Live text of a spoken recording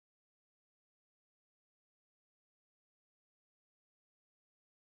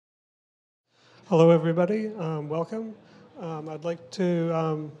Hello, everybody. Welcome. I'd like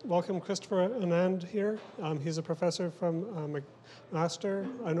to welcome Christopher Anand here. He's a professor from McMaster.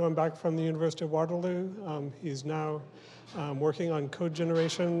 I know him back from the University of Waterloo. He's now working on code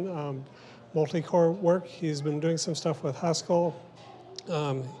generation, multi-core work. He's been doing some stuff with Haskell.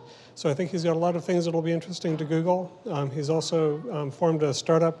 So I think he's got a lot of things that will be interesting to Google. He's also formed a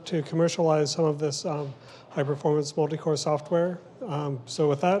startup to commercialize some of this high-performance multi-core software. So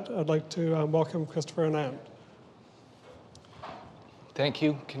with that, I'd like to welcome Christopher Anand. Thank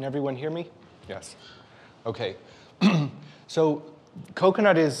you. Can everyone hear me? Yes. OK. So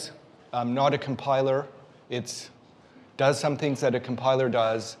Coconut is not a compiler. It does some things that a compiler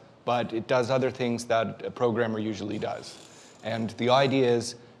does, but it does other things that a programmer usually does. And the idea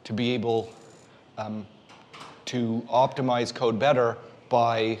is to be able to optimize code better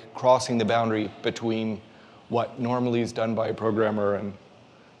by crossing the boundary between what normally is done by a programmer and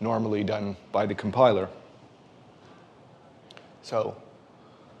normally done by the compiler. So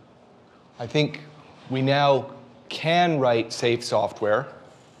I think we now can write safe software,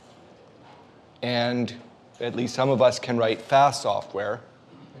 and at least some of us can write fast software.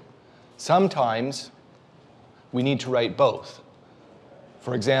 Sometimes we need to write both.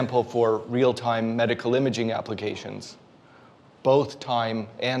 For example, for real-time medical imaging applications, both time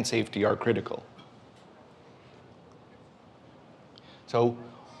and safety are critical. So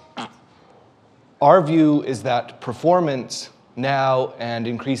our view is that performance now and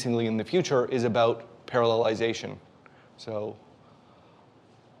increasingly in the future is about parallelization. So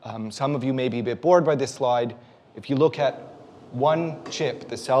some of you may be a bit bored by this slide. If you look at one chip,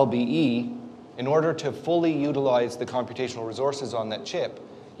 the Cell BE, in order to fully utilize the computational resources on that chip,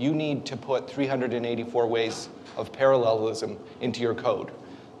 you need to put 384 ways of parallelism into your code.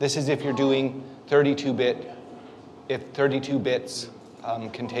 This is if you're doing 32-bit, if 32 bits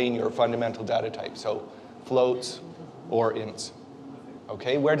contain your fundamental data type, so floats or ints.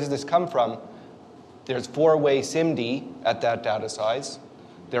 Okay, where does this come from? There's 4-way SIMD at that data size.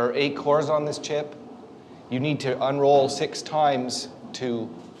 There are 8 cores on this chip. You need to unroll 6 times to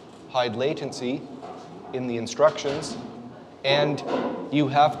hide latency in the instructions. And you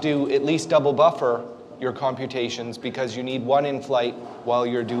have to at least double buffer your computations because you need one in flight while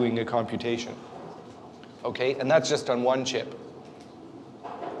you're doing a computation. Okay, and that's just on one chip.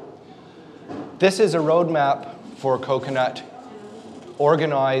 This is a roadmap for Coconut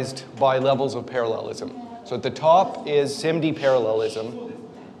organized by levels of parallelism. So at the top is SIMD parallelism.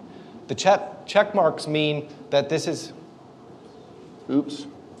 The check marks mean that this is, oops.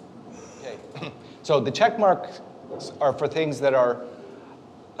 Okay. So the check marks are for things that are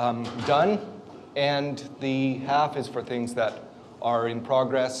done, and the half is for things that are in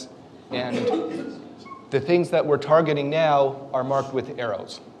progress. And the things that we're targeting now are marked with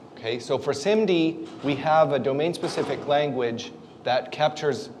arrows. Okay, so for SIMD, we have a domain-specific language that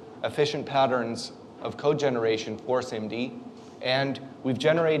captures efficient patterns of code generation for SIMD, and we've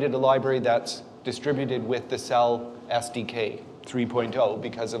generated a library that's distributed with the Cell SDK 3.0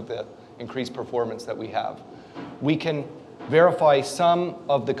 because of the increased performance that we have. We can verify some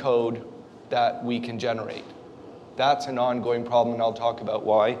of the code that we can generate. That's an ongoing problem, and I'll talk about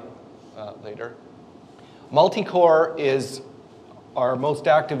why later. Multi-core is our most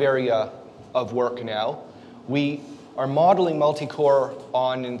active area of work now. We are modeling multi-core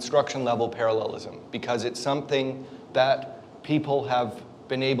on instruction-level parallelism because it's something that people have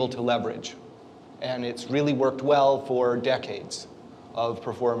been able to leverage. And it's really worked well for decades of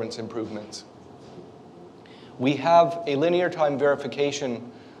performance improvements. We have a linear time verification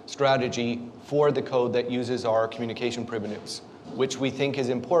strategy for the code that uses our communication primitives, which we think is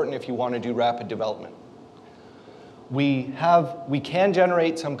important if you want to do rapid development. We can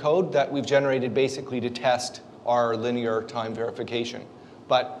generate some code that we've generated basically to test our linear time verification.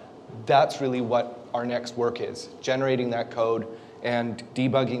 But that's really what our next work is, generating that code and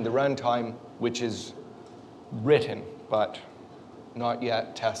debugging the runtime, which is written, but not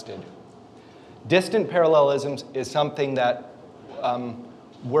yet tested. Distant parallelism is something that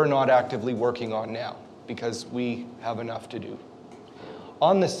we're not actively working on now because we have enough to do.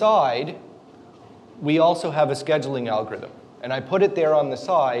 On the side, we also have a scheduling algorithm. And I put it there on the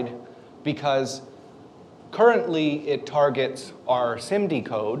side because currently it targets our SIMD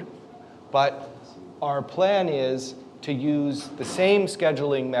code, but our plan is to use the same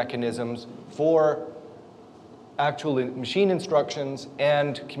scheduling mechanisms for actual machine instructions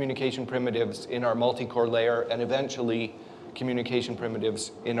and communication primitives in our multi-core layer, and eventually communication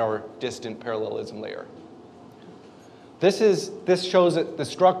primitives in our distant parallelism layer. This shows the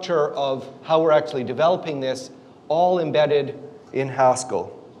structure of how we're actually developing this, all embedded in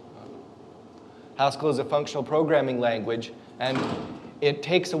Haskell. Haskell is a functional programming language, and it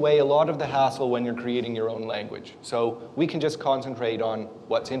takes away a lot of the hassle when you're creating your own language. So we can just concentrate on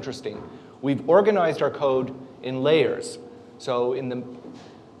what's interesting. We've organized our code in layers. So in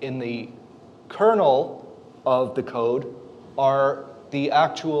the kernel of the code are the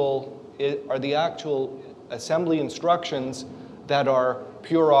actual assembly instructions that are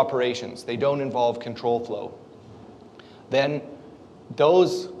pure operations. They don't involve control flow. Then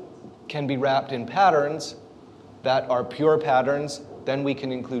those can be wrapped in patterns that are pure patterns. Then we can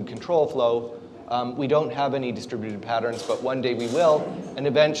include control flow. We don't have any distributed patterns, but one day we will. And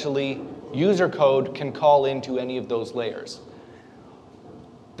eventually, user code can call into any of those layers.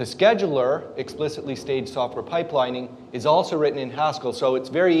 The scheduler, explicitly staged software pipelining, is also written in Haskell, so it's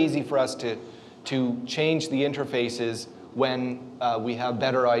very easy for us to change the interfaces when we have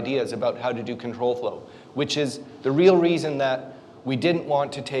better ideas about how to do control flow, which is the real reason that we didn't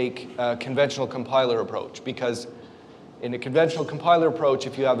want to take a conventional compiler approach, because in a conventional compiler approach,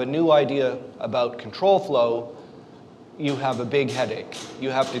 if you have a new idea about control flow, you have a big headache.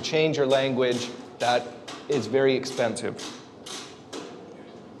 You have to change your language. That is very expensive.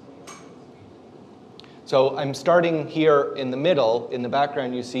 So I'm starting here in the middle. In the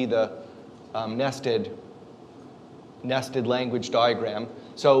background, you see the nested language diagram.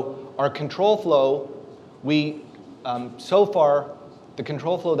 So our control flow, so far, the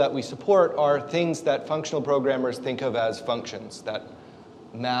control flow that we support are things that functional programmers think of as functions that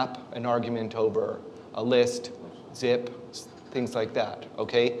map an argument over a list, zip, things like that,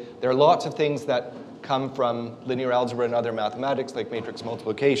 okay? There are lots of things that come from linear algebra and other mathematics, like matrix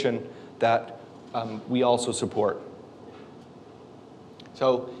multiplication, that we also support.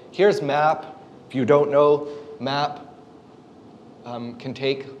 So here's map. If you don't know, map can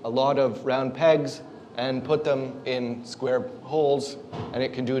take a lot of round pegs and put them in square holes, and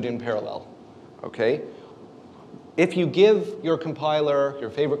it can do it in parallel, okay? If you give your compiler, your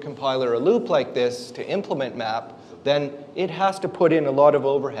favorite compiler, a loop like this to implement map, then it has to put in a lot of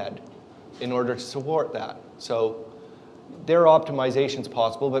overhead in order to support that. So there are optimizations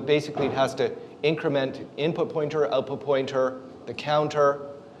possible, but basically it has to increment input pointer, output pointer, the counter,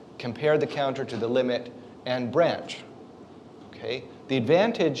 compare the counter to the limit, and branch, okay? The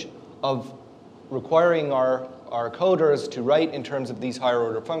advantage of requiring our coders to write in terms of these higher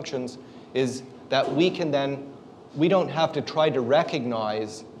order functions is that we don't have to try to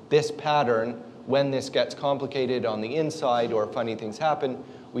recognize this pattern when this gets complicated on the inside or funny things happen.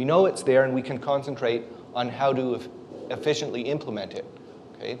 We know it's there, and we can concentrate on how to efficiently implement it,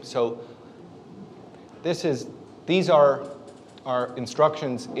 okay? So these are our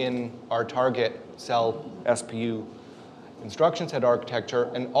instructions in our target cell SPU instruction set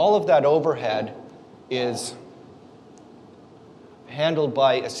architecture, and all of that overhead is handled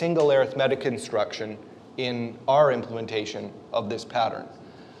by a single arithmetic instruction in our implementation of this pattern.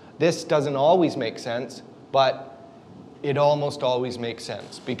 This doesn't always make sense, but it almost always makes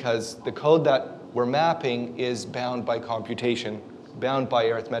sense, because the code that we're mapping is bound by computation, bound by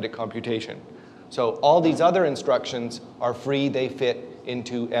arithmetic computation. So all these other instructions are free. They fit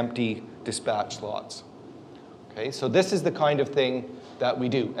into empty dispatch slots. Okay, so this is the kind of thing that we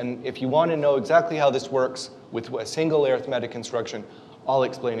do. And if you want to know exactly how this works with a single arithmetic instruction, I'll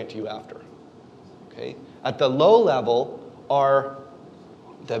explain it to you after. Okay? At the low level are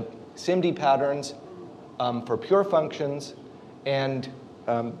the SIMD patterns for pure functions and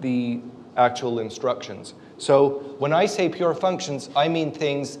the actual instructions. So when I say pure functions, I mean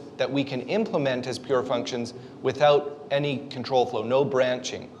things that we can implement as pure functions without any control flow, no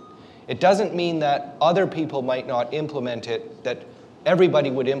branching. It doesn't mean that other people might not implement it, that everybody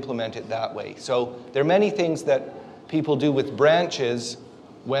would implement it that way. So there are many things that people do with branches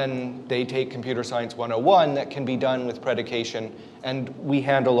when they take Computer Science 101 that can be done with predication, and we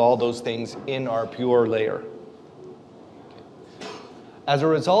handle all those things in our pure layer. As a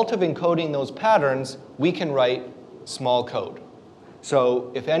result of encoding those patterns, we can write small code.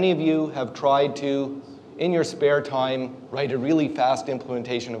 So if any of you have tried to, in your spare time, write a really fast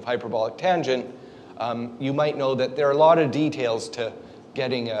implementation of hyperbolic tangent, you might know that there are a lot of details to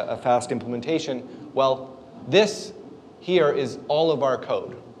getting a fast implementation. Well, this here is all of our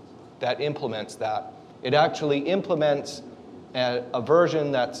code that implements that. It actually implements a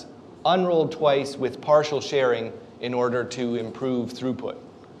version that's unrolled twice with partial sharing in order to improve throughput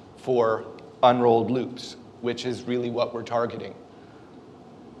for unrolled loops, which is really what we're targeting.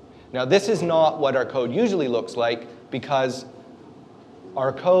 Now, this is not what our code usually looks like, because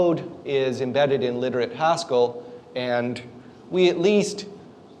our code is embedded in literate Haskell, and we at least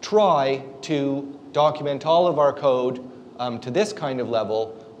try to document all of our code to this kind of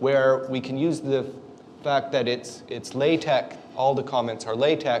level where we can use the fact that it's LaTeX, all the comments are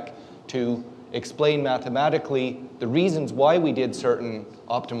LaTeX, to explain mathematically the reasons why we did certain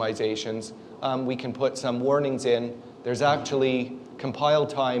optimizations. We can put some warnings in. There's actually compile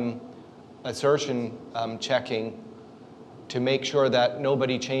time assertion checking to make sure that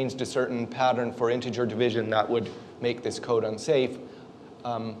nobody changed a certain pattern for integer division that would make this code unsafe.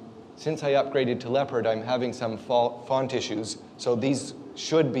 Since I upgraded to Leopard, I'm having some font issues. So these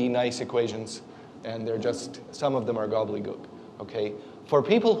should be nice equations, and they're just, some of them are gobbledygook. Okay? For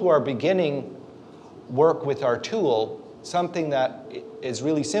people who are beginning work with our tool, something that is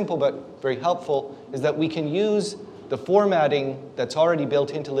really simple but very helpful is that we can use the formatting that's already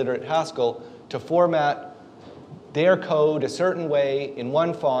built into Literate Haskell to format their code a certain way in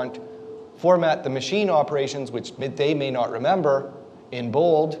one font, format the machine operations, which they may not remember, in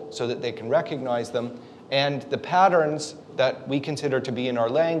bold so that they can recognize them, and the patterns that we consider to be in our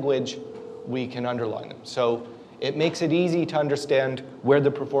language, we can underline them. So it makes it easy to understand where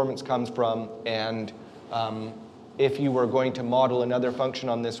the performance comes from, and if you were going to model another function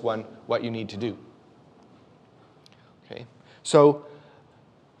on this one, what you need to do. Okay. So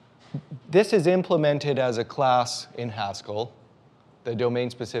this is implemented as a class in Haskell, the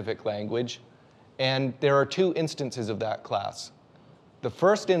domain-specific language, and there are two instances of that class. The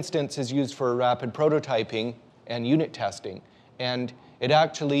first instance is used for rapid prototyping and unit testing, and it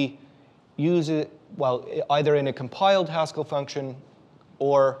actually uses, well, either in a compiled Haskell function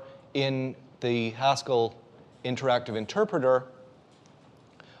or in the Haskell interactive interpreter,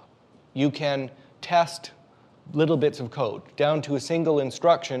 you can test little bits of code down to a single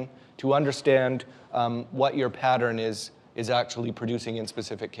instruction to understand what your pattern is actually producing in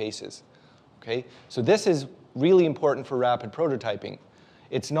specific cases. Okay? So this is really important for rapid prototyping.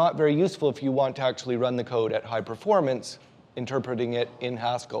 It's not very useful if you want to actually run the code at high performance, interpreting it in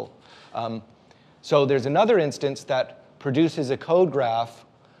Haskell. So there's another instance that produces a code graph.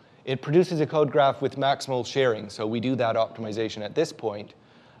 It produces a code graph with maximal sharing, so we do that optimization at this point.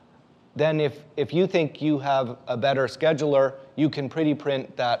 Then if you think you have a better scheduler, you can pretty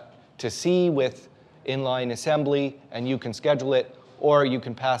print that to C with inline assembly, and you can schedule it, or you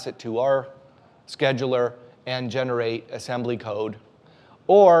can pass it to our scheduler and generate assembly code.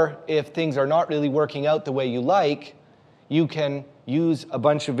 Or if things are not really working out the way you like, you can use a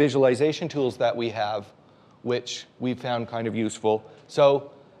bunch of visualization tools that we have, which we found kind of useful.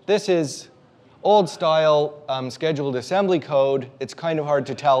 So this is old-style scheduled assembly code. It's kind of hard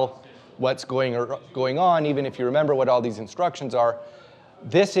to tell what's going on, even if you remember what all these instructions are.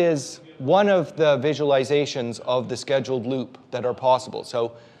 This is one of the visualizations of the scheduled loop that are possible.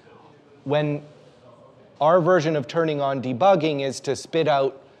 So when our version of turning on debugging is to spit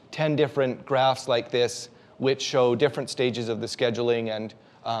out 10 different graphs like this, which show different stages of the scheduling and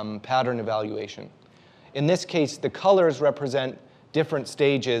pattern evaluation. In this case, the colors represent different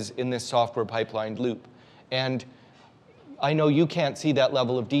stages in this software pipelined loop. And I know you can't see that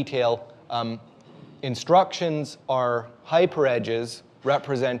level of detail. Instructions are hyperedges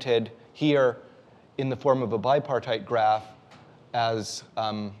represented here in the form of a bipartite graph as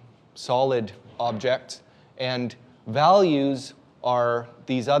solid objects. And values are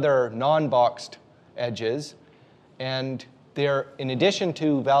these other non-boxed edges. And they're, in addition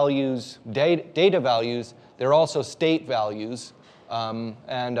to values, data values, they're also state values.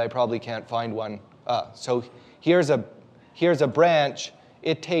 And I probably can't find one. So here's a branch.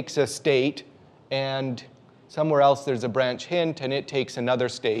 It takes a state, and somewhere else there's a branch hint, and it takes another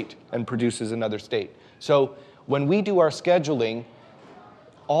state and produces another state. So when we do our scheduling,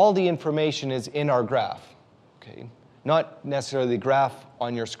 all the information is in our graph. Okay? Not necessarily the graph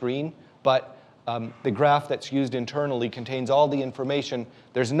on your screen, but the graph that's used internally contains all the information.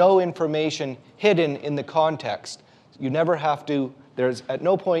 There's no information hidden in the context. You never have to, at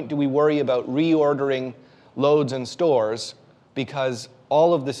no point do we worry about reordering loads and stores, because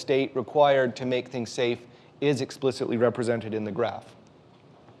all of the state required to make things safe is explicitly represented in the graph.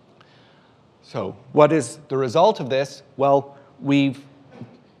 So what is the result of this? Well, we've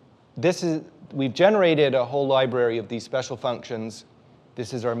generated a whole library of these special functions.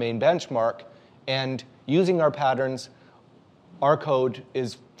 This is our main benchmark. And using our patterns, our code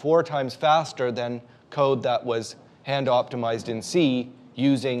is 4 times faster than code that was hand optimized in C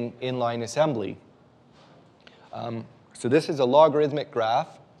using inline assembly. So this is a logarithmic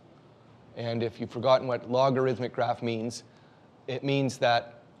graph. And if you've forgotten what logarithmic graph means, it means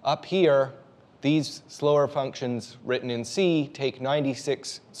that up here, these slower functions written in C take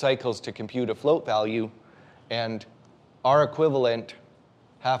 96 cycles to compute a float value, and our equivalent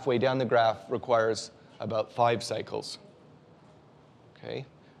halfway down the graph requires about 5 cycles. Okay?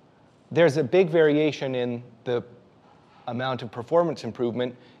 there's a big variation in the amount of performance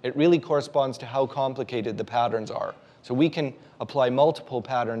improvement. It really corresponds to how complicated the patterns are. So we can apply multiple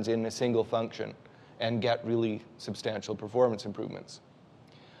patterns in a single function and get really substantial performance improvements.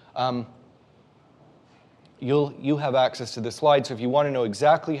 You have access to the slides, so if you want to know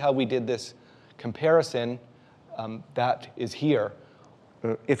exactly how we did this comparison, that is here.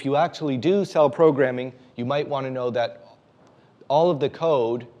 If you actually do cell programming, you might want to know that all of the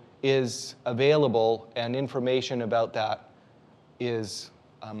code is available, and information about that is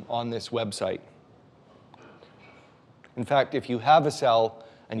on this website. In fact, if you have a cell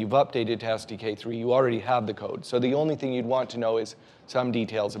and you've updated to SDK3, you already have the code. So the only thing you'd want to know is some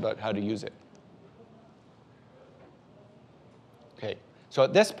details about how to use it. Okay, so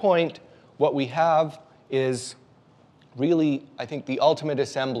at this point, what we have is really, I think, the ultimate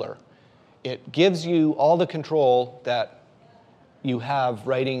assembler. It gives you all the control that you have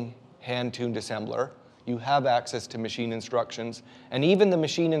writing hand-tuned assembler. You have access to machine instructions, and even the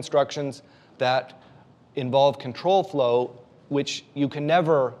machine instructions that involve control flow, which you can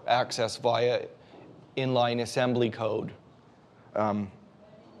never access via inline assembly code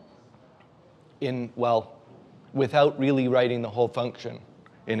without really writing the whole function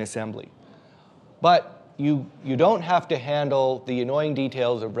in assembly. But you don't have to handle the annoying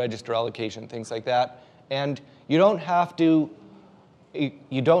details of register allocation, things like that, and you don't have to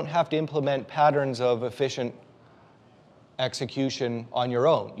implement patterns of efficient execution on your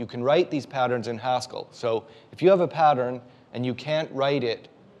own. You can write these patterns in Haskell. So if you have a pattern and you can't write it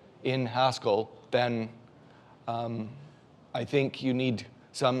in Haskell, then I think you need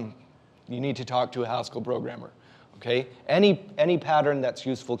to talk to a Haskell programmer. Okay? Any pattern that's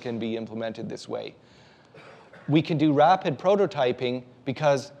useful can be implemented this way. We can do rapid prototyping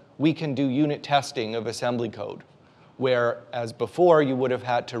because we can do unit testing of assembly code, whereas before you would have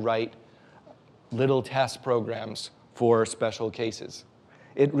had to write little test programs for special cases.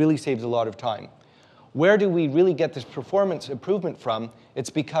 It really saves a lot of time. Where do we really get this performance improvement from? It's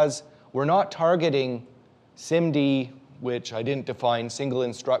because we're not targeting SIMD, which I didn't define, single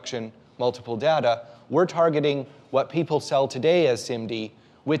instruction, multiple data. We're targeting what people sell today as SIMD,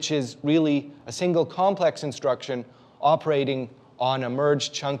 which is really a single complex instruction operating on a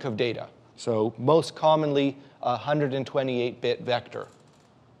merged chunk of data. So most commonly, a 128-bit vector.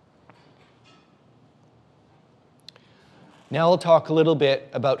 Now I'll talk a little bit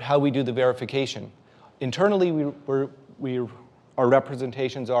about how we do the verification. Internally, our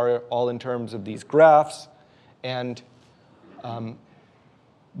representations are all in terms of these graphs, and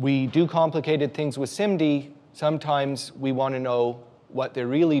we do complicated things with SIMD. Sometimes we want to know what they're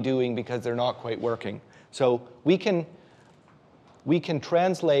really doing because they're not quite working. So we can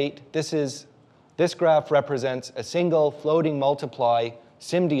translate, this graph represents a single floating multiply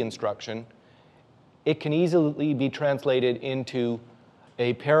SIMD instruction. It can easily be translated into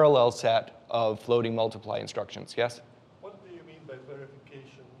a parallel set of floating multiply instructions. Yes? What do you mean by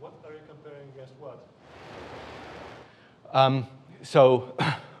verification? What are you comparing against what? So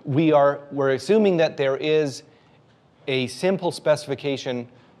we're assuming that there is a simple specification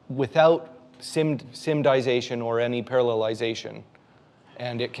without SIMDization or any parallelization,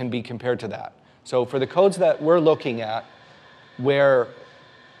 and it can be compared to that. So for the codes that we're looking at, where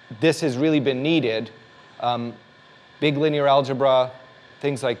this has really been needed, big linear algebra,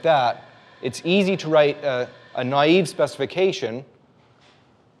 things like that, it's easy to write a naive specification.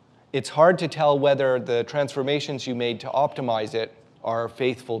 It's hard to tell whether the transformations you made to optimize it are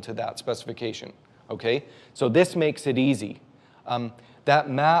faithful to that specification. Okay? So this makes it easy. The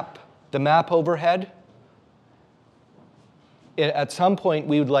map overhead, at some point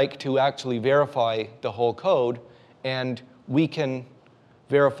we would like to actually verify the whole code, and we can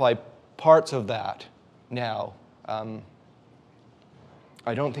verify parts of that now.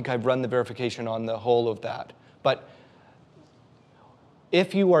 I don't think I've run the verification on the whole of that. But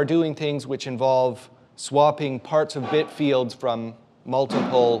if you are doing things which involve swapping parts of bit fields from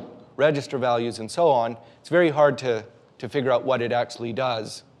multiple register values and so on, it's very hard to figure out what it actually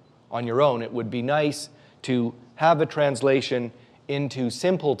does on your own. It would be nice to have a translation into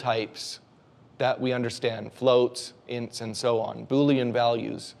simple types that we understand, floats, ints, and so on, Boolean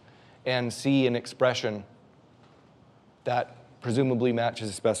values, and see an expression that presumably matches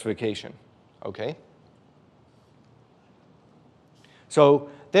the specification. Okay? So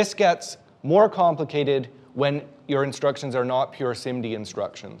this gets more complicated when your instructions are not pure SIMD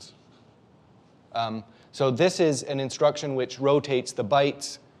instructions. So this is an instruction which rotates the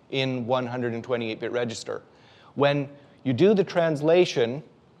bytes in 128-bit register. When you do the translation,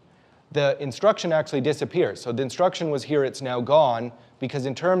 the instruction actually disappears. So the instruction was here, it's now gone, because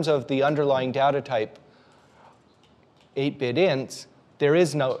in terms of the underlying data type, 8-bit ints, there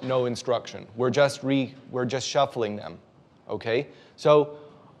is no instruction. We're just shuffling them, okay? So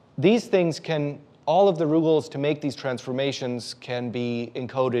these things can, all of the rules to make these transformations can be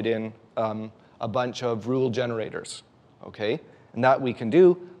encoded in a bunch of rule generators, okay? And that we can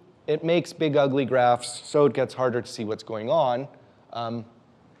do. It makes big ugly graphs, so it gets harder to see what's going on.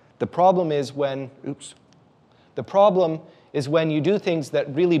 The problem is when, the problem is when you do things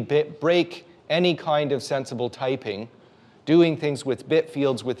that really break any kind of sensible typing, doing things with bit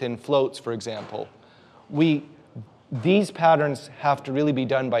fields within floats, for example. These patterns have to really be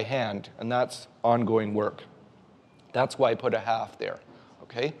done by hand, and that's ongoing work. That's why I put a half there,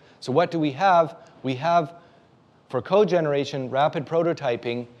 okay? So what do we have? We have, for code generation, rapid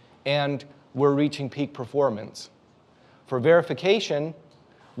prototyping, and we're reaching peak performance. For verification,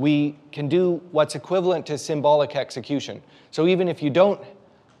 we can do what's equivalent to symbolic execution. So even if you don't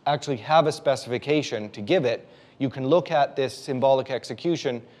actually have a specification to give it, you can look at this symbolic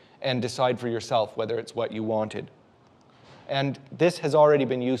execution and decide for yourself whether it's what you wanted. And this has already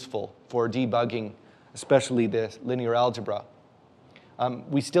been useful for debugging, especially the linear algebra.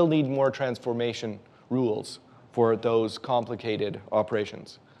 We still need more transformation rules for those complicated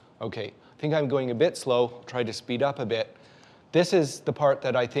operations. Okay, I think I'm going a bit slow. I'll try to speed up a bit. This is the part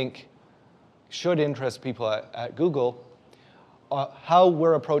that I think should interest people at Google, how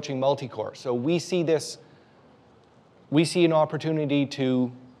we're approaching multi-core. So we see this, we see an opportunity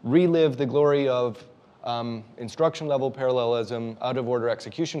to relive the glory of instruction-level parallelism, out-of-order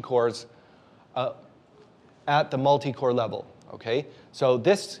execution cores at the multi-core level, okay? So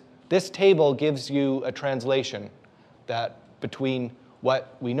this table gives you a translation that between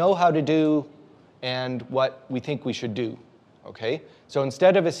what we know how to do and what we think we should do, okay? So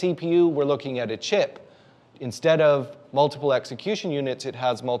instead of a CPU, we're looking at a chip. Instead of multiple execution units, it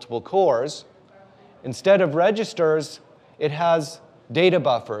has multiple cores. Instead of registers, it has data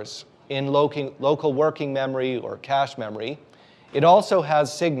buffers in local working memory or cache memory. It also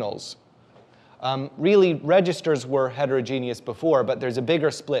has signals. Really, registers were heterogeneous before, but there's a bigger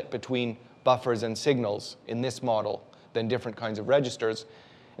split between buffers and signals in this model than different kinds of registers.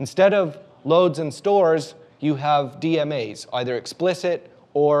 Instead of loads and stores, you have DMAs, either explicit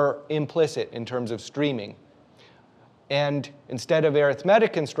or implicit in terms of streaming. And instead of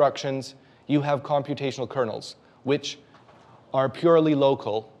arithmetic instructions, you have computational kernels, which are purely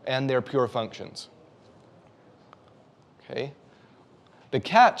local, and they're pure functions. Okay? The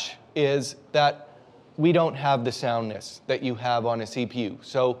catch is that we don't have the soundness that you have on a CPU.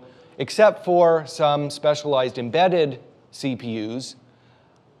 So except for some specialized embedded CPUs,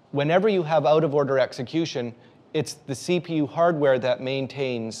 whenever you have out-of-order execution, it's the CPU hardware that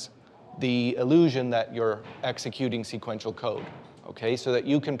maintains the illusion that you're executing sequential code, okay? So that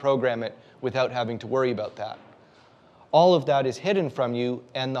you can program it without having to worry about that. All of that is hidden from you,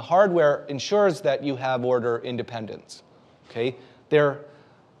 and the hardware ensures that you have order independence, okay?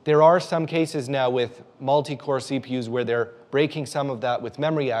 There are some cases now with multi-core CPUs where they're breaking some of that with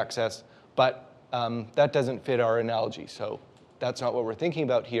memory access, but that doesn't fit our analogy, so that's not what we're thinking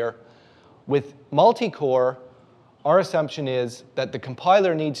about here. With multi-core, our assumption is that the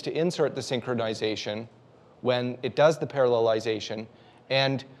compiler needs to insert the synchronization when it does the parallelization,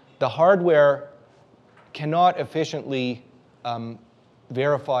 and the hardware cannot efficiently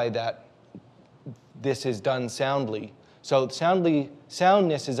verify that this is done soundly. So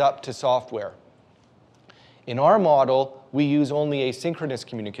soundness is up to software. In our model, we use only asynchronous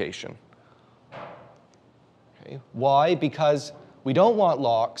communication. Okay. Why? Because we don't want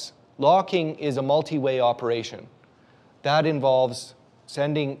locks. Locking is a multi-way operation. That involves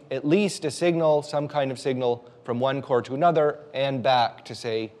sending at least a signal, some kind of signal, from one core to another and back to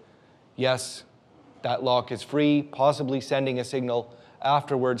say, yes, that lock is free, possibly sending a signal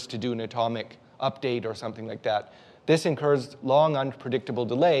afterwards to do an atomic update or something like that. This incurs long, unpredictable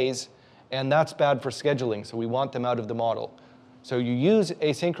delays, and that's bad for scheduling, so we want them out of the model. So you use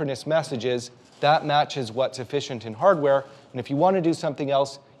asynchronous messages, that matches what's efficient in hardware, and if you want to do something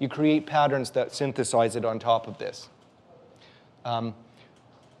else, you create patterns that synthesize it on top of this. I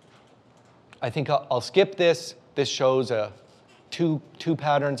think I'll skip this. This shows two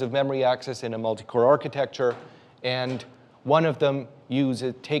patterns of memory access in a multi-core architecture, and one of them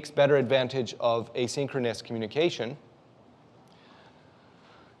takes better advantage of asynchronous communication.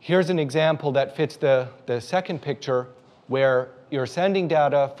 Here's an example that fits the second picture, where you're sending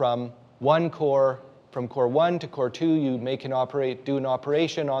data from one core, from core 1 to core 2. You do an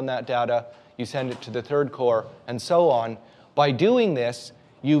operation on that data. You send it to the third core, and so on. By doing this,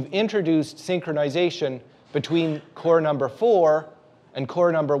 you've introduced synchronization between core number 4 and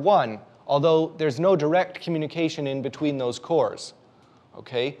core number 1, although there's no direct communication in between those cores.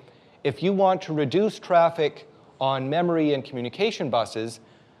 Okay? If you want to reduce traffic on memory and communication buses,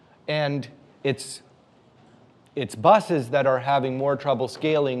 and it's buses that are having more trouble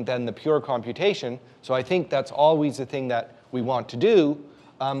scaling than the pure computation, so I think that's always the thing that we want to do,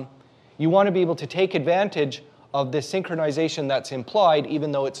 you want to be able to take advantage of this synchronization that's implied,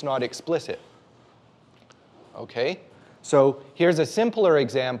 even though it's not explicit. Okay? So here's a simpler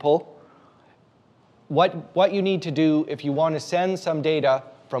example. What you need to do if you want to send some data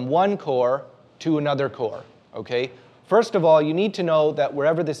from one core to another core. Okay? First of all, you need to know that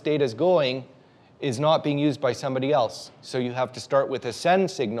wherever this data is going is not being used by somebody else. So you have to start with a send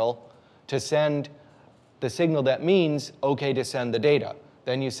signal to send the signal that means OK to send the data.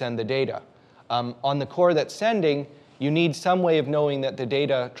 Then you send the data. On the core that's sending, you need some way of knowing that the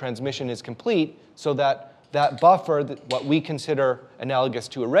data transmission is complete so that that buffer, what we consider analogous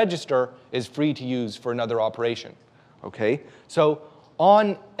to a register, is free to use for another operation. Okay? So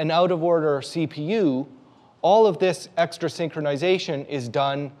on an out-of-order CPU, all of this extra synchronization is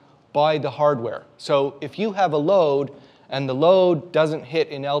done by the hardware. So if you have a load and the load doesn't hit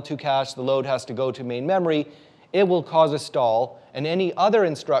in L2 cache, the load has to go to main memory, it will cause a stall, and any other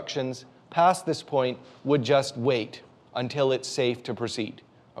instructions past this point would just wait until it's safe to proceed.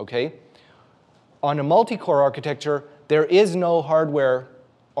 Okay? On a multi-core architecture, there is no hardware.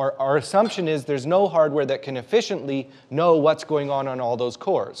 Our assumption is there's no hardware that can efficiently know what's going on all those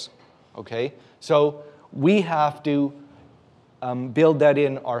cores. Okay? So we have to build that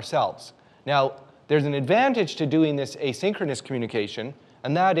in ourselves. Now, there's an advantage to doing this asynchronous communication,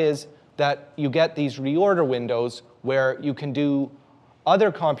 and that is that you get these reorder windows where you can do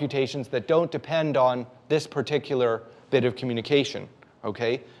other computations that don't depend on this particular bit of communication.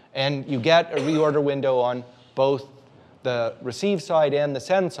 Okay? And you get a reorder window on both the receive side and the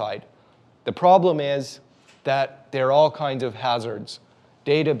send side. The problem is that there are all kinds of hazards.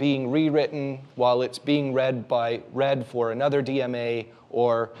 Data being rewritten while it's being read for another DMA,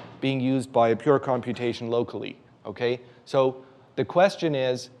 or being used by a pure computation locally. Okay? So the question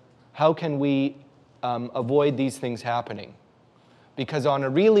is, how can we avoid these things happening? Because on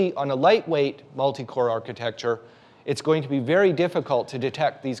a lightweight multi-core architecture, it's going to be very difficult to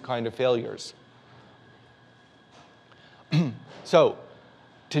detect these kind of failures. So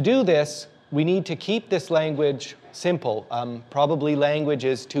to do this, we need to keep this language simple. Probably language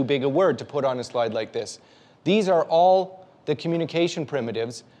is too big a word to put on a slide like this. These are all the communication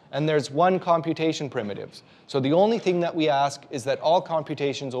primitives, and there's one computation primitive. So the only thing that we ask is that all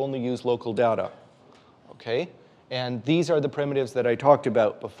computations only use local data. Okay? And these are the primitives that I talked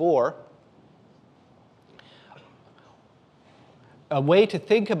about before. A way to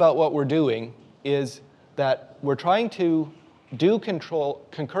think about what we're doing is that we're trying to do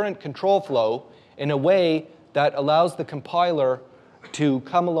concurrent control flow in a way that allows the compiler to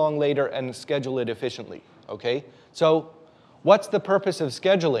come along later and schedule it efficiently. Okay? So what's the purpose of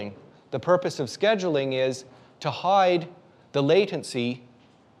scheduling? The purpose of scheduling is to hide the latency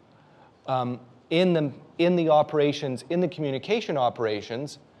in the operations, in the communication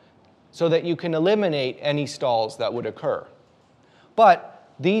operations, so that you can eliminate any stalls that would occur. But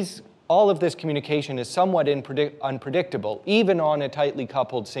all of this communication is somewhat unpredictable, even on a tightly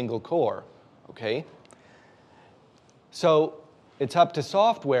coupled single core. Okay? So it's up to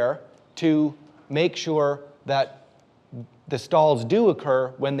software to make sure that the stalls do occur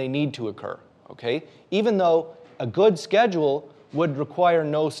when they need to occur. Okay? Even though a good schedule would require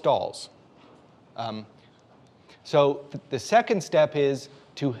no stalls. So the second step is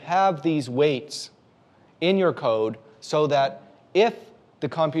to have these weights in your code so that if the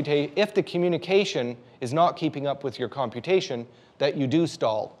communication is not keeping up with your computation, that you do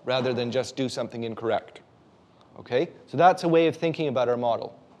stall rather than just do something incorrect. Okay? So that's a way of thinking about our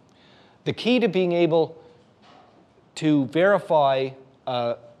model. The key to being able to verify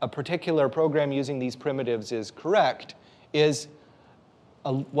a particular program using these primitives is correct is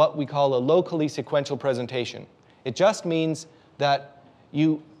what we call a locally sequential presentation. It just means that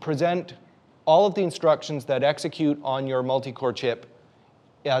you present all of the instructions that execute on your multi-core chip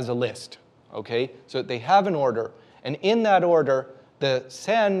as a list. Okay? So they have an order. And in that order, the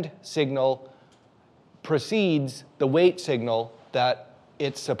send signal precedes the wait signal that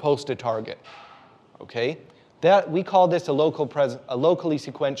it's supposed to target. Okay? We call this a locally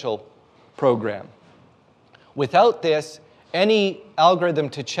sequential program. Without this, any algorithm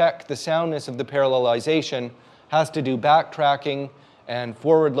to check the soundness of the parallelization has to do backtracking and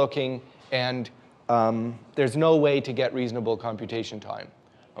forward-looking, and there's no way to get reasonable computation time.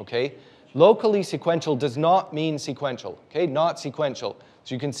 Okay? Locally sequential does not mean sequential. Okay? Not sequential.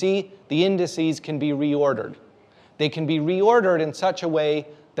 So you can see the indices can be reordered. They can be reordered in such a way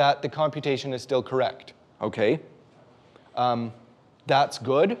that the computation is still correct. Okay? That's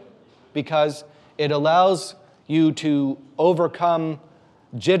good because it allows you to overcome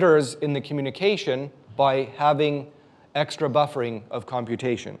jitters in the communication by having extra buffering of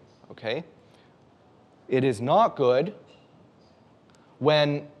computation. Okay? It is not good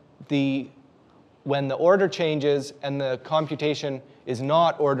when the order changes and the computation is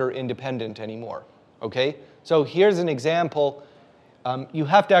not order independent anymore. Okay? So here's an example. You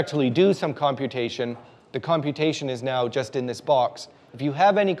have to actually do some computation. The computation is now just in this box. If you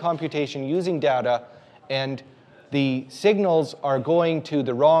have any computation using data and the signals are going to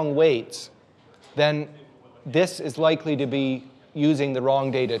the wrong weights, then this is likely to be using the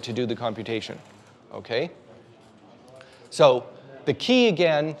wrong data to do the computation. Okay? So the key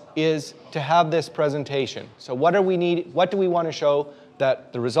again is to have this presentation. So what do we want to show?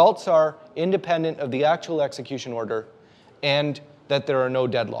 That the results are independent of the actual execution order and that there are no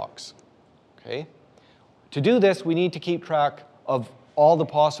deadlocks. Okay? To do this, we need to keep track of all the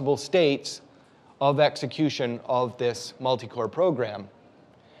possible states of execution of this multi-core program.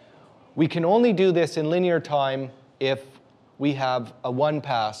 We can only do this in linear time if we have a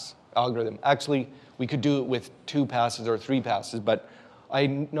one-pass algorithm. Actually, we could do it with 2 passes or 3 passes, but I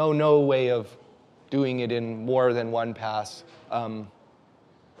know no way of doing it in more than 1 pass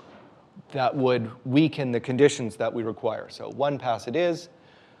that would weaken the conditions that we require. So 1 pass it is.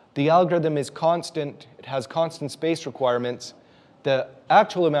 The algorithm is constant. It has constant space requirements. The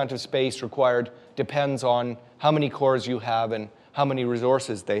actual amount of space required depends on how many cores you have and how many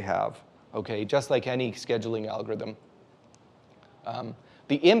resources they have, okay, just like any scheduling algorithm.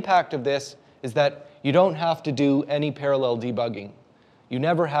 The impact of this is that you don't have to do any parallel debugging. You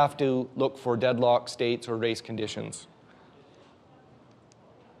never have to look for deadlock states or race conditions.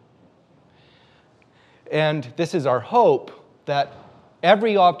 And this is our hope that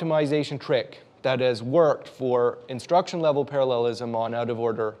every optimization trick that has worked for instruction-level parallelism on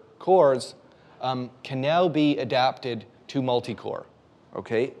out-of-order cores can now be adapted to multi-core.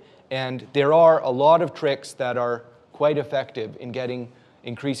 Okay? And there are a lot of tricks that are quite effective in getting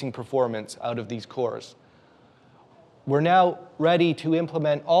increasing performance out of these cores. We're now ready to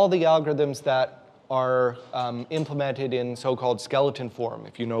implement all the algorithms that are implemented in so-called skeleton form,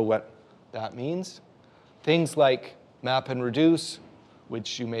 if you know what that means. Things like map and reduce,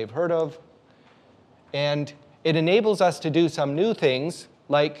 which you may have heard of. And it enables us to do some new things,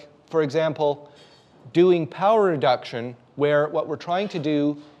 like, for example, doing power reduction, where what we're trying to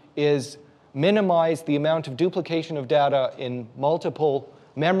do is minimize the amount of duplication of data in multiple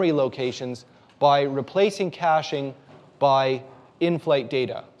memory locations by replacing caching by in-flight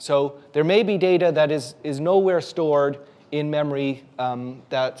data. So there may be data that is nowhere stored in memory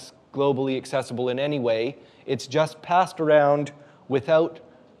that's globally accessible in any way. It's just passed around without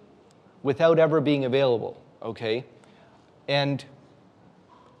ever being available, okay? And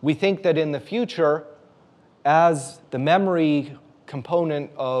we think that in the future, as the memory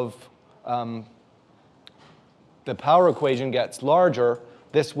component of the power equation gets larger,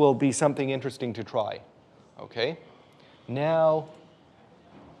 this will be something interesting to try, okay? Now,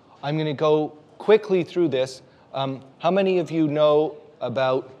 I'm going to go quickly through this. How many of you know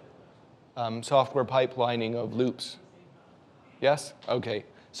about software pipelining of loops? Yes? Okay.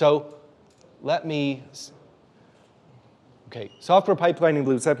 So let me, software pipelining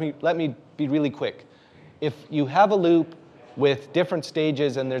loops, let me be really quick. If you have a loop with different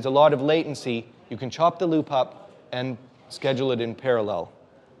stages and there's a lot of latency, you can chop the loop up and schedule it in parallel,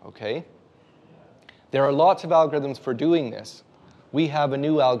 okay? There are lots of algorithms for doing this. We have a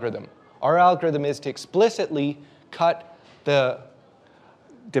new algorithm. Our algorithm is to explicitly cut the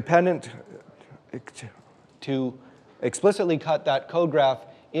explicitly cut that code graph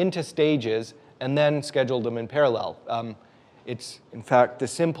into stages and then schedule them in parallel. It's, in fact, the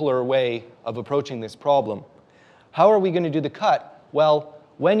simpler way of approaching this problem. How are we going to do the cut? Well,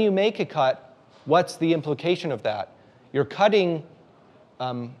 when you make a cut, what's the implication of that? You're cutting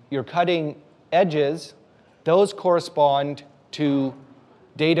edges. Those correspond to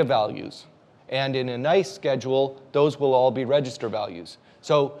data values. And in a nice schedule, those will all be register values.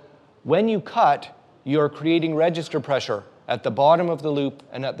 So when you cut, you're creating register pressure at the bottom of the loop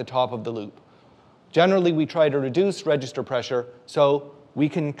and at the top of the loop. Generally, we try to reduce register pressure, so we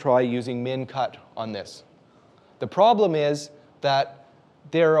can try using min-cut on this. The problem is that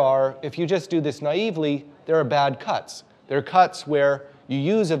there are, if you just do this naively, there are bad cuts. There are cuts where you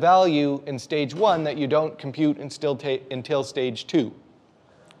use a value in stage 1 that you don't compute until stage 2.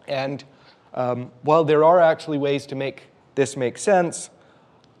 And while there are actually ways to make this make sense,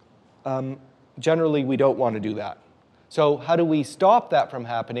 generally we don't want to do that. So how do we stop that from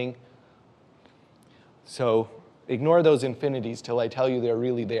happening? So ignore those infinities till I tell you they're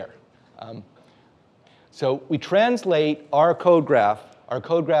really there. So we translate our code graph. Our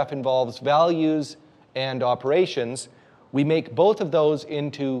code graph involves values and operations. We make both of those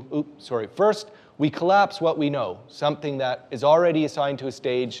into, first we collapse what we know, something that is already assigned to a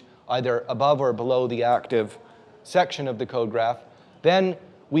stage either above or below the active section of the code graph. Then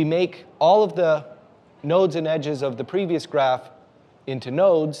we make all of the nodes and edges of the previous graph into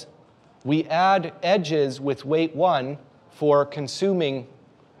nodes. We add edges with weight 1 for consuming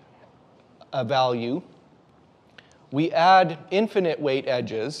a value. We add infinite weight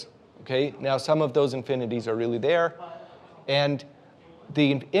edges. Okay, now some of those infinities are really there. And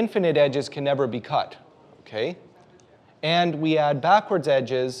the infinite edges can never be cut. Okay? And we add backwards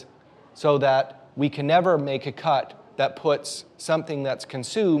edges so that we can never make a cut that puts something that's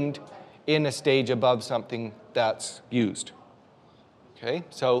consumed in a stage above something that's used. Okay,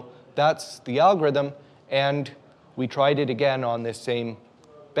 so that's the algorithm, and we tried it again on this same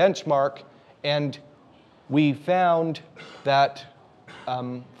benchmark, and we found that,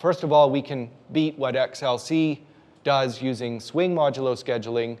 first of all, we can beat what XLC does using swing modulo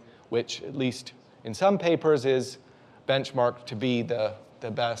scheduling, which, at least in some papers, is benchmarked to be the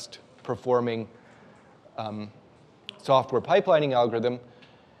best performing software pipelining algorithm.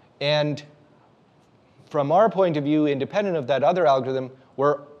 And from our point of view, independent of that other algorithm,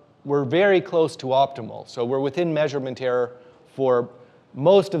 we're very close to optimal. So we're within measurement error for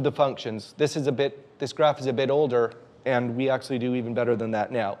most of the functions. This graph is a bit older, and we actually do even better than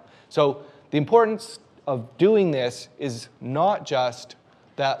that now. So the importance of doing this is not just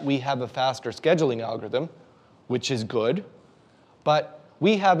that we have a faster scheduling algorithm, which is good, but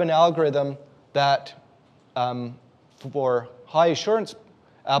we have an algorithm that, for high assurance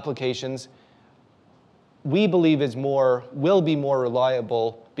applications, we believe will be more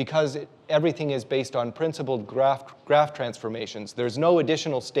reliable because everything is based on principled graph transformations. There's no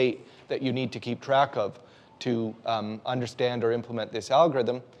additional state that you need to keep track of to understand or implement this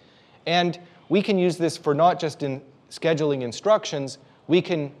algorithm. And we can use this for not just in scheduling instructions, we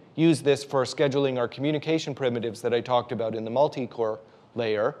can use this for scheduling our communication primitives that I talked about in the multi-core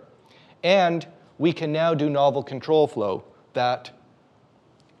layer. And we can now do novel control flow that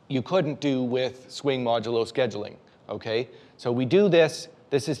you couldn't do with swing modulo scheduling. Okay? So we do this.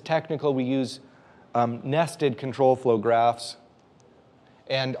 This is technical. We use nested control flow graphs.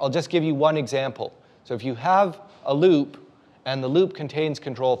 And I'll just give you one example. So if you have a loop, and the loop contains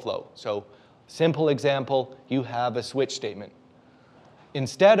control flow. So simple example, you have a switch statement.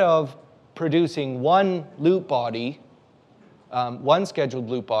 Instead of producing one loop body, one scheduled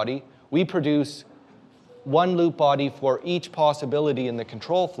loop body, we produce one loop body for each possibility in the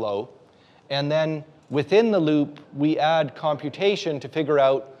control flow. And then within the loop, we add computation to figure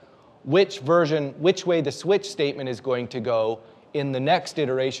out which way the switch statement is going to go in the next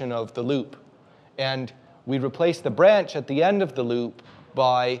iteration of the loop. And we replace the branch at the end of the loop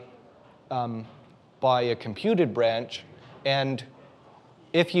by a computed branch. And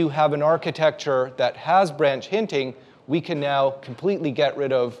if you have an architecture that has branch hinting, we can now completely get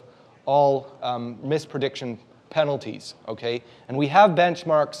rid of all misprediction penalties. Okay? And we have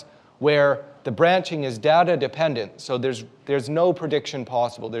benchmarks where the branching is data dependent. So there's no prediction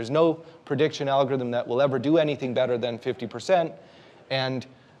possible. There's no prediction algorithm that will ever do anything better than 50%. And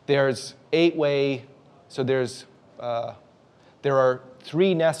there's 8-way. So there are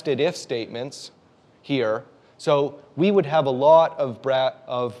 3 nested if statements here. So we would have a lot of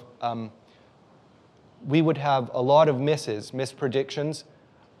mispredictions,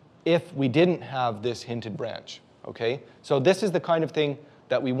 if we didn't have this hinted branch. Okay? So this is the kind of thing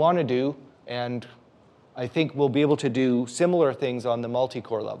that we want to do, and I think we'll be able to do similar things on the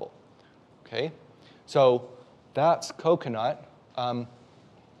multi-core level. Okay? So that's Coconut. I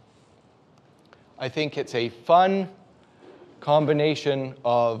think it's a fun combination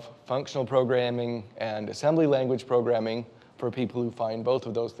of functional programming and assembly language programming for people who find both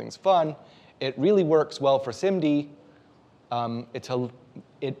of those things fun. It really works well for SimD.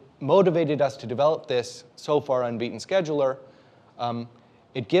 It motivated us to develop this so far unbeaten scheduler.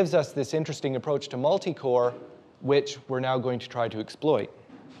 It gives us this interesting approach to multi-core, which we're now going to try to exploit.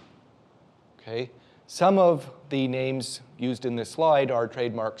 Okay? Some of the names used in this slide are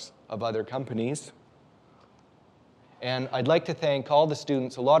trademarks of other companies. And I'd like to thank all the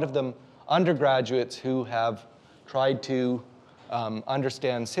students, a lot of them undergraduates who have tried to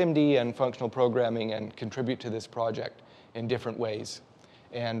understand SimD and functional programming and contribute to this project in different ways.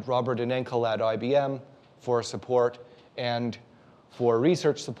 and Robert and Enkel at IBM for support, and for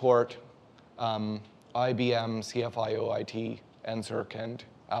research support, IBM, CFIO IT, NSERC, and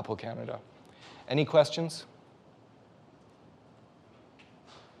Apple Canada. Any questions?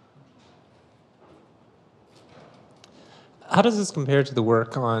 How does this compare to the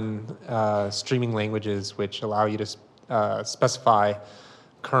work on streaming languages, which allow you to specify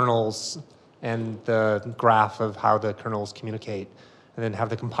kernels and the graph of how the kernels communicate, and then have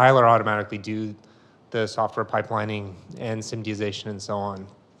the compiler automatically do the software pipelining and SimDization and so on?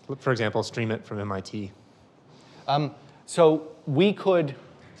 For example, stream it from MIT. So we could,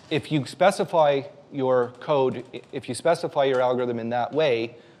 if you specify your code, if you specify your algorithm in that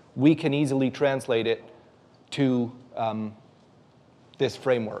way, we can easily translate it to this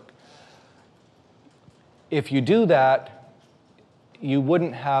framework. If you do that, you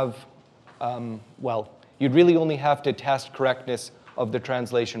wouldn't have, well, you'd really only have to test correctness of the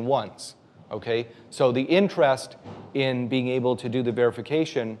translation once, okay? So the interest in being able to do the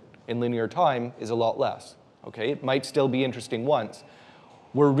verification in linear time is a lot less, okay? It might still be interesting once.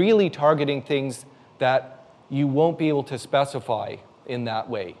 We're really targeting things that you won't be able to specify in that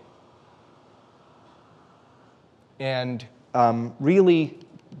way. And really,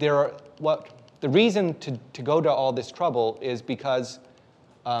 the reason to go to all this trouble is because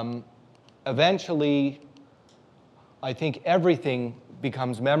eventually, I think everything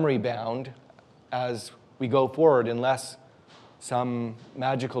becomes memory bound as we go forward, unless some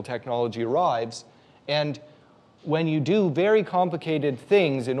magical technology arrives. And when you do very complicated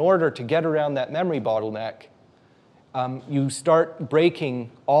things in order to get around that memory bottleneck, you start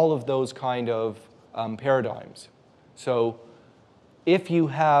breaking all of those kind of paradigms. So if you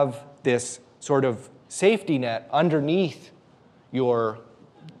have this sort of safety net underneath your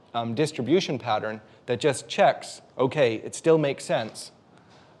distribution pattern that just checks, okay, it still makes sense,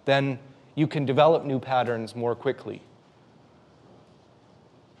 then you can develop new patterns more quickly.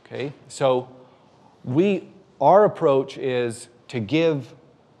 Okay, so our approach is to give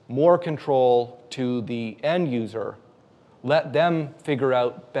more control to the end user, let them figure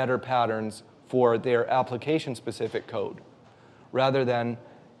out better patterns for their application-specific code, rather than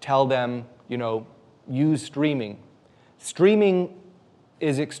tell them, you know, use streaming. Streaming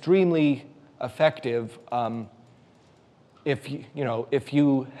is extremely effective if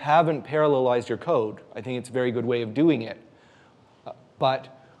you haven't parallelized your code. I think it's a very good way of doing it. But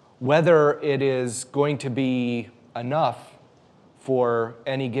whether it is going to be enough for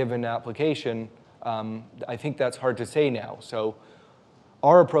any given application, I think that's hard to say now. So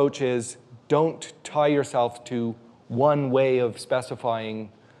our approach is, don't tie yourself to one way of specifying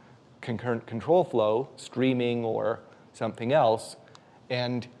concurrent control flow, streaming or something else,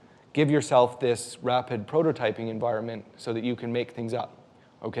 and give yourself this rapid prototyping environment so that you can make things up,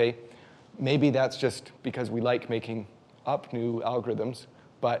 okay? Maybe that's just because we like making up new algorithms,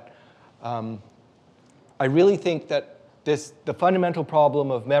 but I really think that the fundamental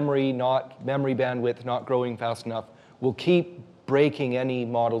problem of memory bandwidth not growing fast enough will keep breaking any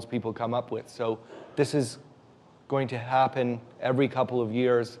models people come up with. So this is going to happen every couple of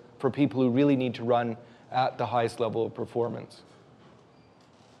years for people who really need to run at the highest level of performance.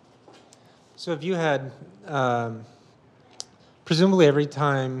 So if you had, presumably every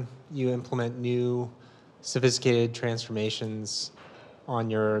time you implement new sophisticated transformations on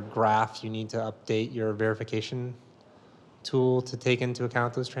your graph, you need to update your verification tool to take into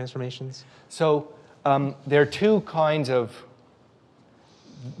account those transformations? So there are two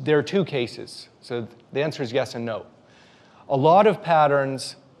cases. So the answer is yes and no. A lot of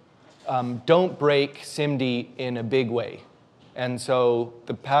patterns don't break SIMD in a big way. And so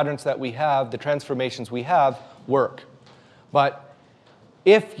the patterns that we have, the transformations we have, work. But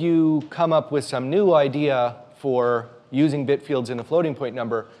if you come up with some new idea for using bit fields in a floating point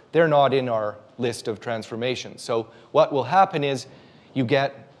number, they're not in our list of transformations. So what will happen is you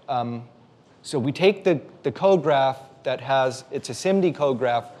get, so we take the code graph that has, it's a SIMD code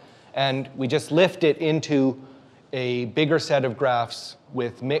graph, and we just lift it into a bigger set of graphs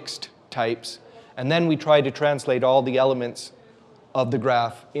with mixed types, and then we try to translate all the elements of the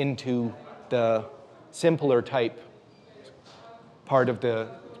graph into the simpler type part of the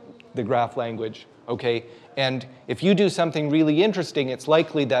graph language, okay? And if you do something really interesting, it's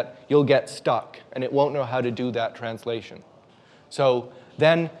likely that you'll get stuck, and it won't know how to do that translation. So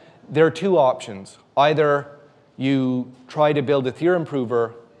then there are two options. Either you try to build a theorem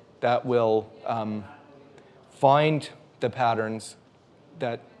prover that will find the patterns,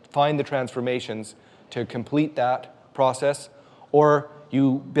 that find the transformations to complete that process, or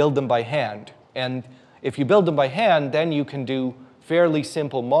you build them by hand. And if you build them by hand, then you can do fairly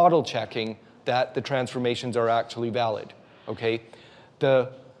simple model checking that the transformations are actually valid. Okay? The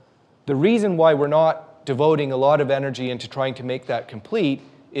reason why we're not devoting a lot of energy into trying to make that complete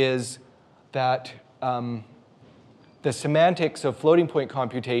is that the semantics of floating point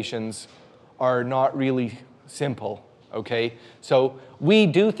computations are not really simple. Okay? So we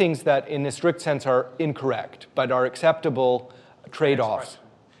do things that in a strict sense are incorrect, but are acceptable trade-offs.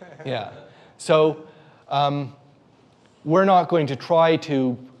 Yeah. So we're not going to try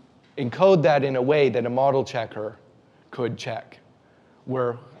to encode that in a way that a model checker could check.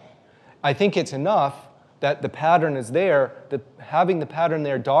 I think it's enough that the pattern is there, that having the pattern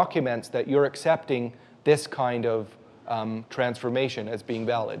there documents that you're accepting this kind of transformation as being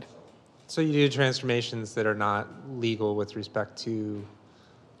valid. So you do transformations that are not legal with respect to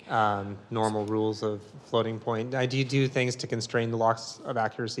normal rules of floating point. Do you do things to constrain the loss of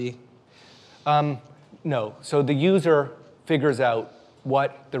accuracy? No. So the user figures out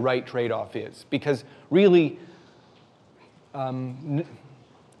what the right trade-off is. Because really,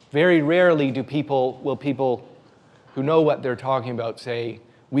 very rarely will people who know what they're talking about say,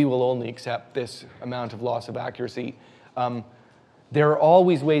 we will only accept this amount of loss of accuracy. There are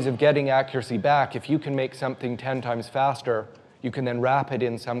always ways of getting accuracy back. If you can make something 10 times faster, you can then wrap it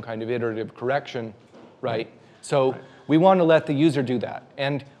in some kind of iterative correction, right? So we want to let the user do that.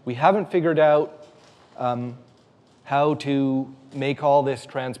 And we haven't figured out how to make all this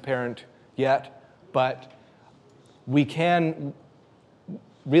transparent yet, but we can.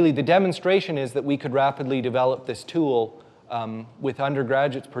 Really, the demonstration is that we could rapidly develop this tool with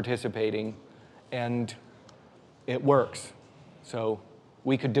undergraduates participating, and it works. So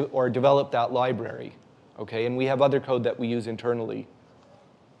we could develop that library, okay? And we have other code that we use internally.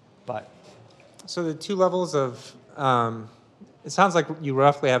 But so the two levels of it sounds like you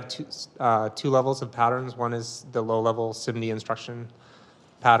roughly have two levels of patterns. One is the low-level SIMD instruction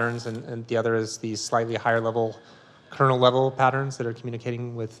patterns, and the other is the slightly higher-level kernel-level patterns that are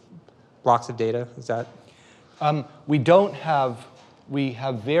communicating with blocks of data. Is that? We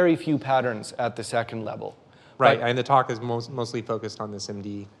have very few patterns at the second level. Right, and the talk is mostly focused on the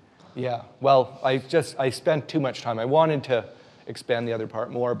SIMD. Yeah, well, I spent too much time. I wanted to expand the other part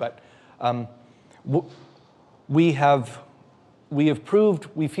more, but we feel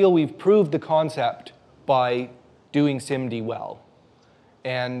we've proved the concept by doing SIMD well.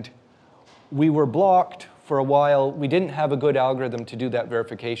 And we were blocked for a while. We didn't have a good algorithm to do that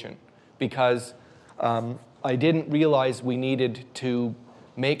verification because I didn't realize we needed to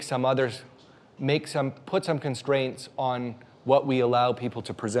put some constraints on what we allow people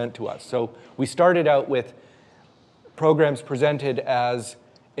to present to us. So we started out with programs presented as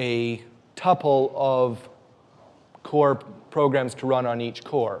a tuple of core programs to run on each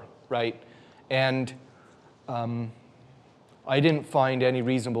core, right? And I didn't find any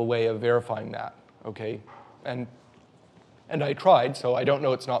reasonable way of verifying that, okay? And I tried, so I don't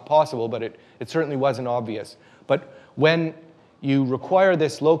know it's not possible, but it certainly wasn't obvious. But when you require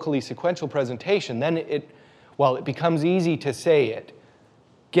this locally sequential presentation, then it becomes easy to say it.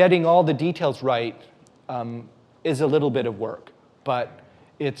 Getting all the details right is a little bit of work, but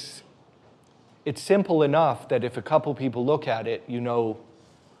it's simple enough that if a couple people look at it, you know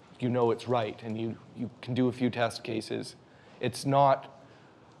it's right, and you can do a few test cases. It's not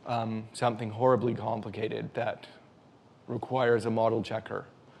something horribly complicated that requires a model checker.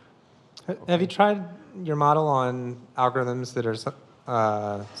 Okay. Have you tried your model on algorithms that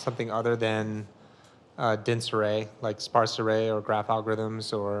are something other than dense array, like sparse array or graph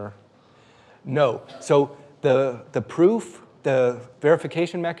algorithms, or? No. So the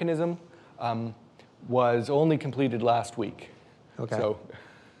verification mechanism was only completed last week. Okay. So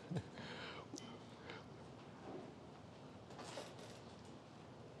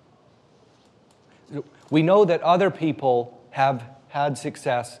we know that other people have had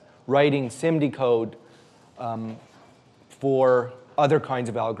success writing SIMD code for other kinds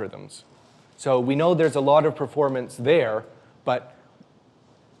of algorithms. So we know there's a lot of performance there, but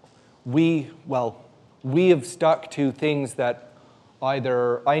we have stuck to things that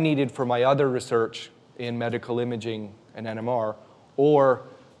either I needed for my other research in medical imaging and NMR, or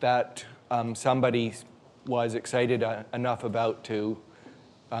that somebody was excited enough about to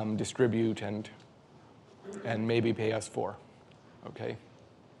distribute and maybe pay us for. Okay.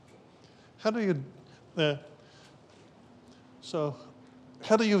 How do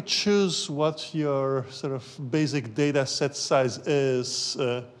you choose what your sort of basic data set size is?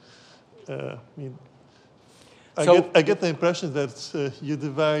 I get the impression that you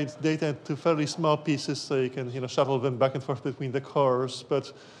divide data into fairly small pieces so you can shuttle them back and forth between the cores.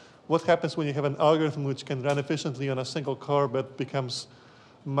 But what happens when you have an algorithm which can run efficiently on a single core but becomes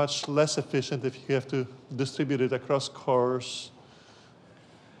much less efficient if you have to distribute it across cores?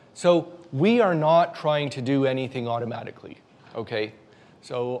 So we are not trying to do anything automatically, okay?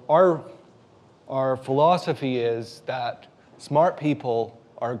 So our philosophy is that smart people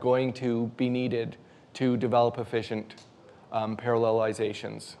are going to be needed to develop efficient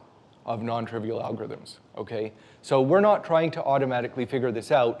parallelizations of non-trivial algorithms, okay? So we're not trying to automatically figure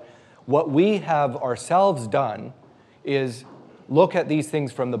this out. What we have ourselves done is look at these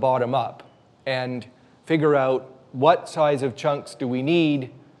things from the bottom up and figure out what size of chunks do we need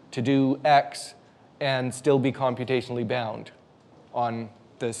to do X and still be computationally bound on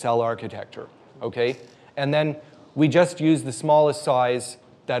the cell architecture, okay? And then we just use the smallest size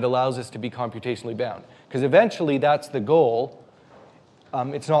that allows us to be computationally bound. Because eventually that's the goal.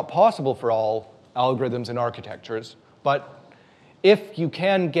 It's not possible for all algorithms and architectures, but if you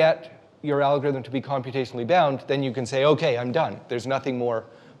can get your algorithm to be computationally bound, then you can say, okay, I'm done. There's nothing more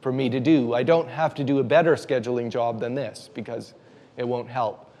for me to do. I don't have to do a better scheduling job than this because it won't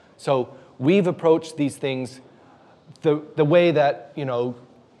help. So we've approached these things the way that, you know,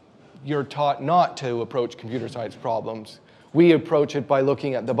 you're taught not to approach computer science problems. We approach it by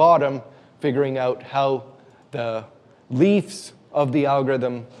looking at the bottom, figuring out how the leaves of the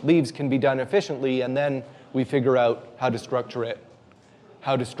algorithm, leaves can be done efficiently, and then we figure out how to structure it,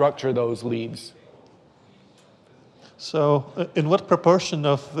 how to structure those leaves. So in what proportion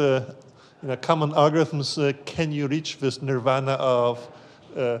of common algorithms can you reach this nirvana of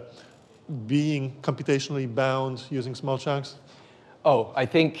being computationally bound using small chunks? Oh, I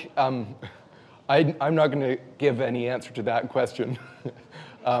think I'm not going to give any answer to that question.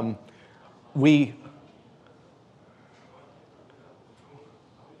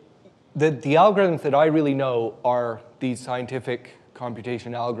 The algorithms that I really know are these scientific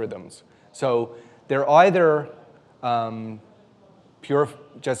computation algorithms. So they're either pure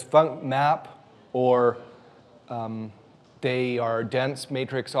just map, or they are dense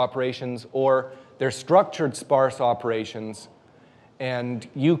matrix operations, or they're structured sparse operations. And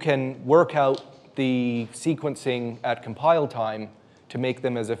you can work out the sequencing at compile time to make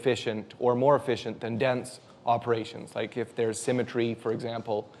them as efficient or more efficient than dense operations. Like if there's symmetry, for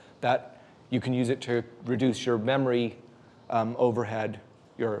example, that you can use it to reduce your memory overhead.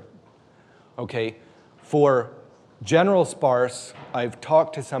 Okay. For general sparse, I've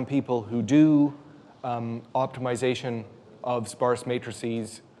talked to some people who do optimization of sparse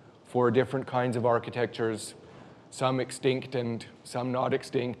matrices for different kinds of architectures, some extinct and some not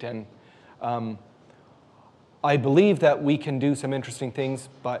extinct. And I believe that we can do some interesting things,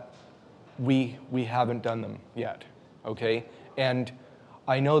 but we haven't done them yet, okay? And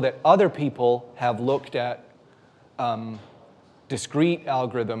I know that other people have looked at discrete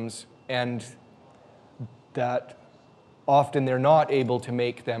algorithms, and that often they're not able to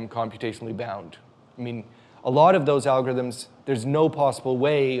make them computationally bound. I mean, a lot of those algorithms, there's no possible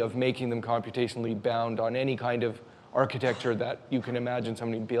way of making them computationally bound on any kind of architecture that you can imagine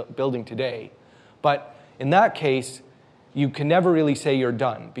somebody building today. But in that case, you can never really say you're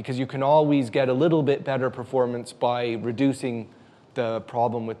done, because you can always get a little bit better performance by reducing the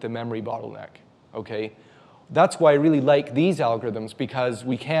problem with the memory bottleneck, okay? That's why I really like these algorithms, because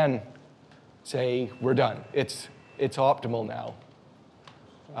we can say we're done. It's optimal now.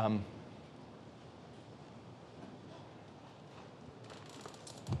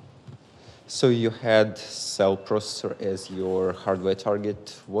 So you had cell processor as your hardware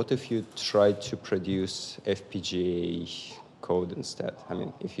target. What if you tried to produce FPGA code instead? I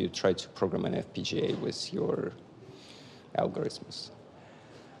mean, if you tried to program an FPGA with your algorithms,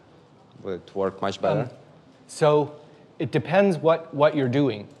 would it work much better? So it depends what you're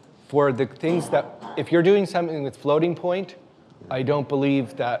doing. For the things that, if you're doing something with floating point, I don't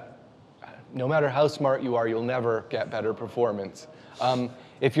believe that no matter how smart you are, you'll never get better performance.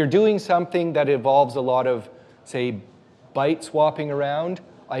 If you're doing something that involves a lot of, say, byte swapping around,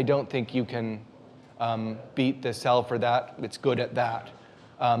 I don't think you can beat the cell for that. It's good at that.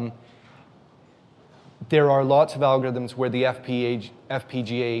 There are lots of algorithms where the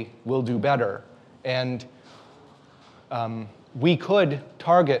FPGA will do better. And we could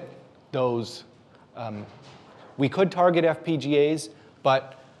target those. We could target FPGAs,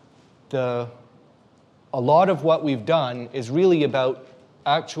 but a lot of what we've done is really about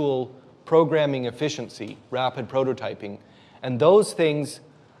actual programming efficiency, rapid prototyping. And those things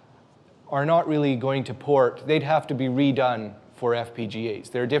are not really going to port. They'd have to be redone for FPGAs.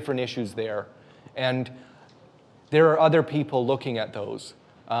 There are different issues there. And there are other people looking at those.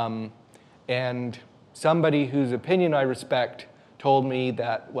 And somebody whose opinion I respect told me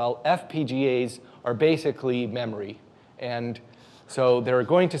that, well, FPGAs are basically memory. And so they're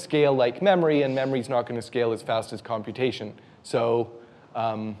going to scale like memory, and memory's not going to scale as fast as computation. So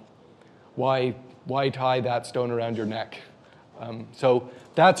why tie that stone around your neck? So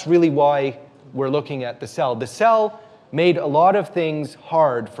that's really why we're looking at the cell. The cell made a lot of things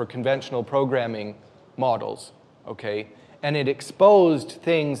hard for conventional programming models, okay? And it exposed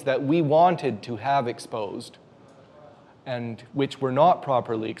things that we wanted to have exposed, and which were not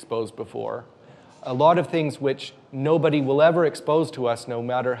properly exposed before. A lot of things which nobody will ever expose to us, no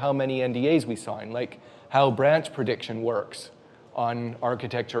matter how many NDAs we sign, like how branch prediction works on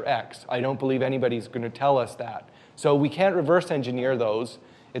architecture X. I don't believe anybody's going to tell us that. So we can't reverse engineer those.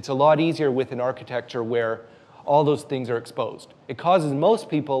 It's a lot easier with an architecture where all those things are exposed. It causes most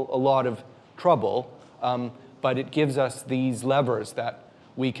people a lot of trouble, but it gives us these levers that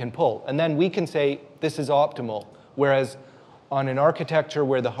we can pull. And then we can say, this is optimal. Whereas on an architecture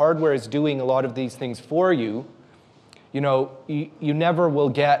where the hardware is doing a lot of these things for you, you never will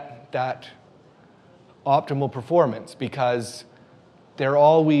get that optimal performance, because they're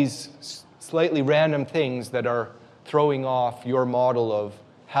always slightly random things that are throwing off your model of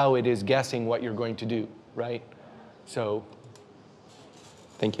how it is guessing what you're going to do, right? So,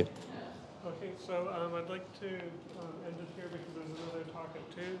 Thank you. Okay, so I'd like to end it here because there's another talk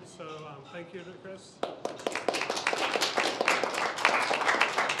at 2. So thank you to Chris.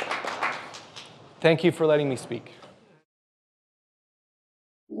 thank you for letting me speak.